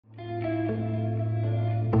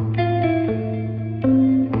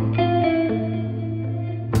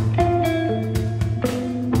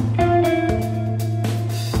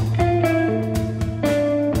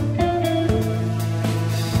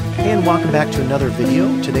back to another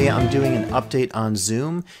video. Today I'm doing an update on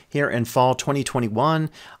Zoom here in fall 2021.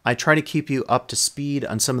 I try to keep you up to speed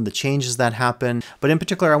on some of the changes that happen, but in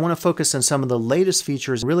particular I want to focus on some of the latest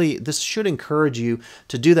features. Really, this should encourage you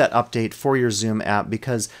to do that update for your Zoom app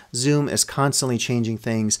because Zoom is constantly changing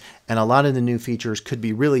things, and a lot of the new features could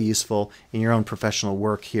be really useful in your own professional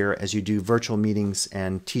work here as you do virtual meetings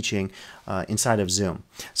and teaching inside of Zoom.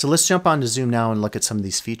 So let's jump onto Zoom now and look at some of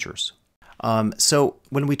these features. So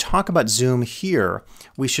when we talk about Zoom here,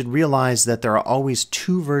 we should realize that there are always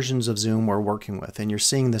two versions of Zoom we're working with, and you're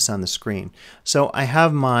seeing this on the screen. So I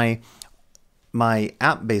have my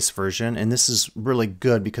app-based version, and this is really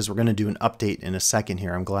good because we're going to do an update in a second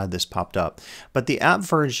here. I'm glad this popped up. But the app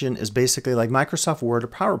version is basically like Microsoft Word or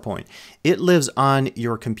PowerPoint. It lives on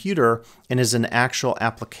your computer and is an actual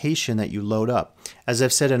application that you load up. As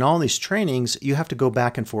I've said in all these trainings, you have to go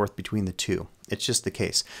back and forth between the two. It's just the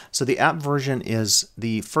case. So the app version is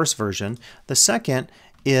the first version. The second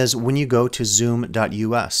is when you go to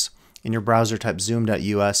zoom.us. In your browser, type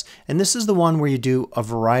zoom.us, and this is the one where you do a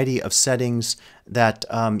variety of settings that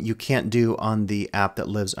you can't do on the app that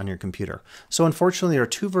lives on your computer. So unfortunately, there are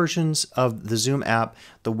two versions of the Zoom app,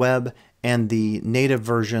 the web and the native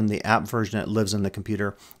version, the app version that lives on the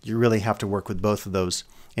computer. You really have to work with both of those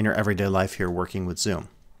in your everyday life here working with Zoom.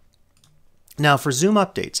 Now for Zoom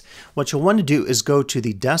updates, what you'll want to do is go to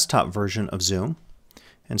the desktop version of Zoom.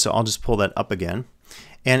 And so I'll just pull that up again.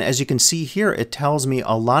 And as you can see here, it tells me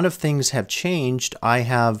a lot of things have changed. I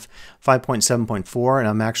have 5.7.4 and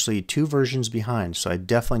I'm actually two versions behind. So I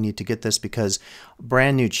definitely need to get this because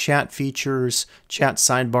brand new chat features, chat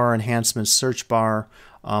sidebar enhancements, search bar,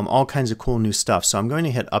 all kinds of cool new stuff. So I'm going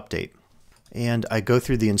to hit update. And I go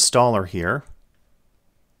through the installer here.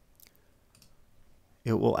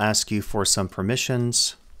 It will ask you for some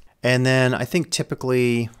permissions. And then I think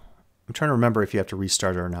typically, I'm trying to remember if you have to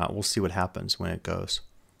restart it or not. We'll see what happens when it goes.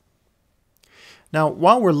 Now,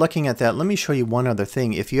 while we're looking at that, let me show you one other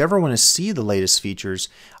thing. If you ever want to see the latest features,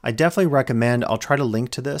 I definitely recommend, I'll try to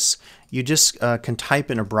link to this. You just can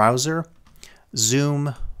type in a browser,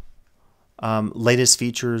 Zoom latest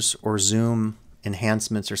features or Zoom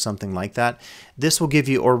enhancements or something like that. This will give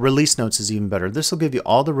you, or release notes is even better. This will give you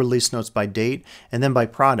all the release notes by date and then by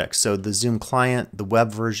product. So the Zoom client, the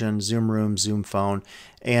web version, Zoom Room, Zoom Phone.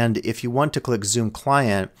 And if you want to click Zoom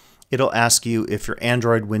client, it'll ask you if you're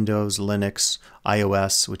Android, Windows, Linux,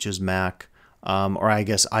 iOS, which is Mac, or I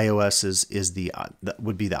guess iOS is that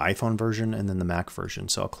would be the iPhone version and then the Mac version.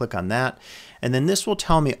 So I'll click on that. And then this will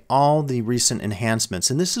tell me all the recent enhancements.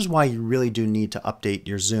 And this is why you really do need to update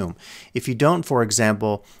your Zoom. If you don't, for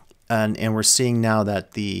example, and we're seeing now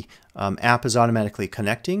that the app is automatically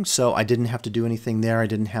connecting, so I didn't have to do anything there. I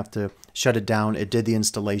didn't have to shut it down. It did the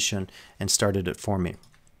installation and started it for me.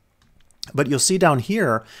 But you'll see down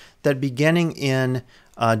here that beginning in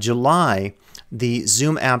July, the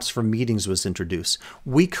Zoom apps for meetings was introduced.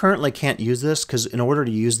 We currently can't use this because in order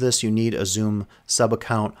to use this, you need a Zoom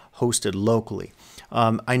Subaccount hosted locally.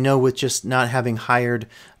 I know with just not having hired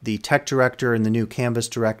the tech director and the new Canvas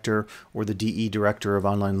director or the DE director of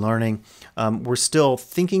online learning, we're still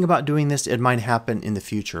thinking about doing this. It might happen in the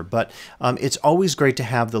future, but it's always great to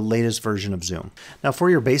have the latest version of Zoom. Now for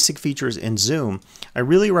your basic features in Zoom, I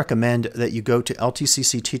really recommend that you go to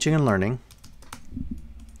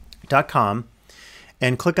ltccteachingandlearning.com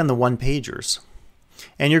and click on the one-pagers.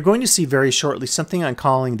 And you're going to see very shortly something I'm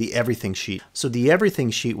calling the everything sheet. So the everything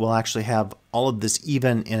sheet will actually have all of this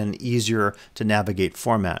even in an easier to navigate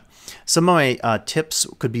format. Some of my tips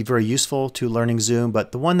could be very useful to learning Zoom,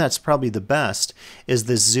 but the one that's probably the best is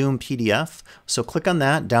the Zoom PDF. So click on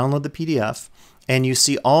that, download the PDF, and you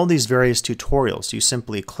see all these various tutorials. You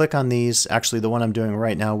simply click on these. Actually, the one I'm doing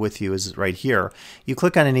right now with you is right here. You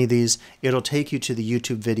click on any of these, it'll take you to the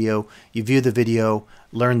YouTube video. You view the video,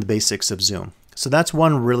 learn the basics of Zoom. So that's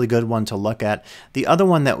one really good one to look at. The other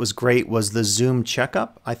one that was great was the Zoom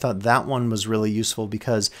Checkup. I thought that one was really useful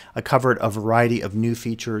because I covered a variety of new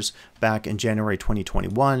features back in January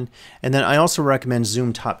 2021. And then I also recommend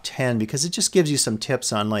Zoom Top 10 because it just gives you some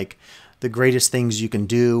tips on like the greatest things you can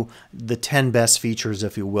do, the 10 best features,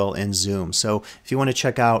 if you will, in Zoom. So if you want to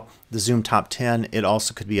check out the Zoom Top 10, it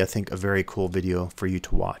also could be, I think, a very cool video for you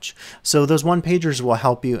to watch. So those one-pagers will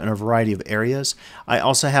help you in a variety of areas. I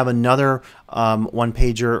also have another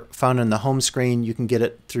one-pager found on the home screen. You can get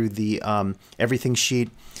it through the everything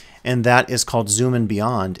sheet, and that is called Zoom and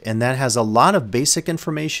Beyond. And that has a lot of basic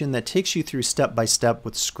information that takes you through step by step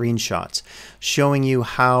with screenshots, showing you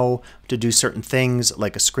how to do certain things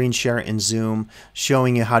like a screen share in Zoom,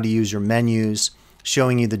 showing you how to use your menus,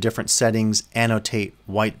 showing you the different settings, annotate,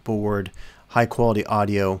 whiteboard, high quality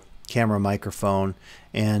audio, camera, microphone,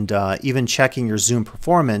 and even checking your Zoom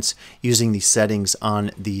performance using these settings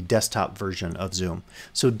on the desktop version of Zoom.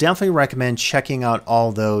 So definitely recommend checking out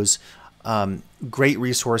all those great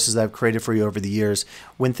resources that I've created for you over the years.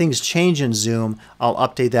 When things change in Zoom, I'll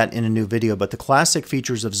update that in a new video, but the classic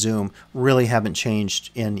features of Zoom really haven't changed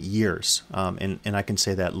in years. And I can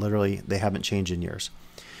say that literally they haven't changed in years.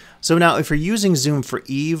 So now if you're using Zoom for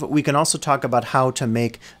Eve, we can also talk about how to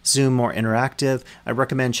make Zoom more interactive. I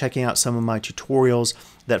recommend checking out some of my tutorials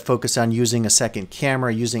that focus on using a second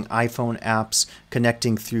camera, using iPhone apps,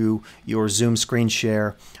 connecting through your Zoom screen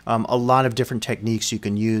share, a lot of different techniques you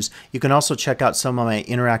can use. You can also check out some of my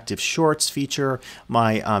interactive shorts feature,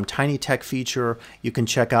 my Tiny Tech feature. You can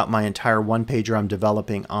check out my entire one-pager I'm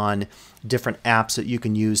developing on different apps that you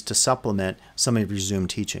can use to supplement some of your Zoom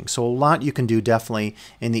teaching. So a lot you can do definitely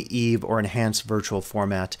in the Eve or enhanced virtual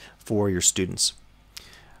format for your students.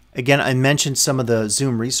 Again, I mentioned some of the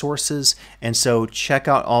Zoom resources, and so check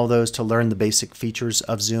out all those to learn the basic features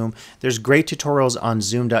of Zoom. There's great tutorials on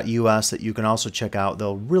zoom.us that you can also check out.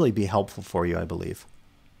 They'll really be helpful for you, I believe.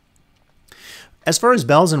 As far as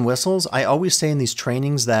bells and whistles, I always say in these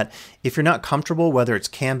trainings that if you're not comfortable, whether it's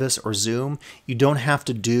Canvas or Zoom, you don't have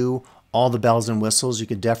to do all the bells and whistles. You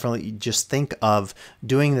could definitely just think of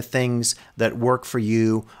doing the things that work for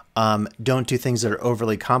you. Don't do things that are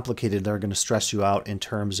overly complicated that are going to stress you out in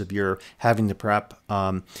terms of your having to prep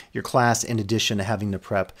your class in addition to having to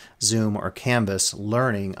prep Zoom or Canvas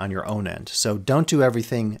learning on your own end. So don't do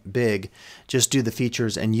everything big. Just do the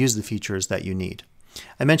features and use the features that you need.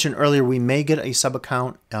 I mentioned earlier we may get a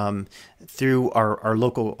sub-account through our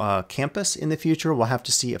local campus in the future. We'll have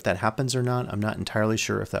to see if that happens or not. I'm not entirely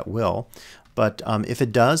sure if that will. But if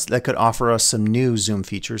it does, that could offer us some new Zoom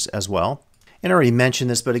features as well. And I already mentioned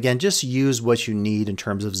this, but again, just use what you need in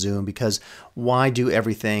terms of Zoom, because why do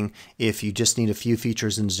everything if you just need a few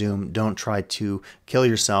features in Zoom? Don't try to kill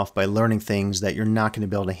yourself by learning things that you're not going to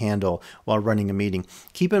be able to handle while running a meeting.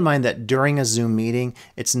 Keep in mind that during a Zoom meeting,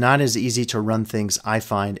 it's not as easy to run things, I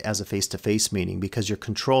find, as a face-to-face meeting, because you're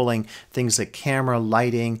controlling things like camera,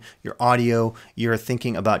 lighting, your audio, you're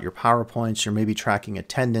thinking about your PowerPoints, you're maybe tracking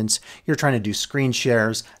attendance, you're trying to do screen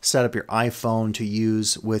shares, set up your iPhone to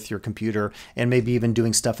use with your computer, and maybe even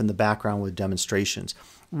doing stuff in the background with demonstrations.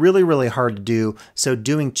 Really, really hard to do. So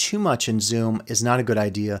doing too much in Zoom is not a good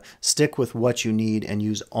idea. Stick with what you need and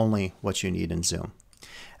use only what you need in Zoom.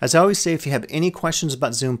 As I always say, if you have any questions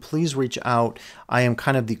about Zoom, please reach out. I am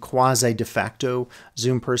kind of the quasi de facto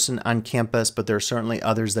Zoom person on campus, but there are certainly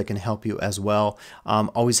others that can help you as well.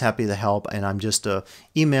 Always happy to help, and I'm just a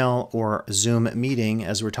email or Zoom meeting,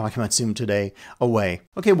 as we're talking about Zoom today, away.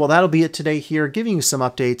 Okay, well, that'll be it today here, giving you some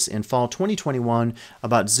updates in fall 2021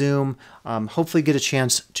 about Zoom. Hopefully get a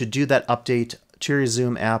chance to do that update to your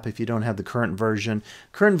Zoom app if you don't have the current version.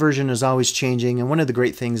 Current version is always changing, and one of the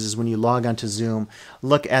great things is when you log onto Zoom,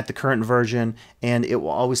 look at the current version, and it will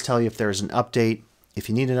always tell you if there's an update. If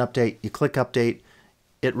you need an update, you click update,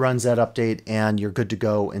 it runs that update, and you're good to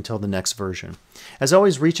go until the next version. As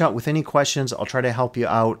always, reach out with any questions. I'll try to help you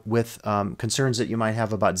out with concerns that you might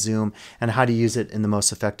have about Zoom and how to use it in the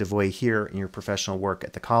most effective way here in your professional work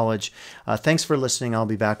at the college. Thanks for listening. I'll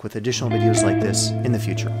be back with additional videos like this in the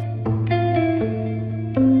future.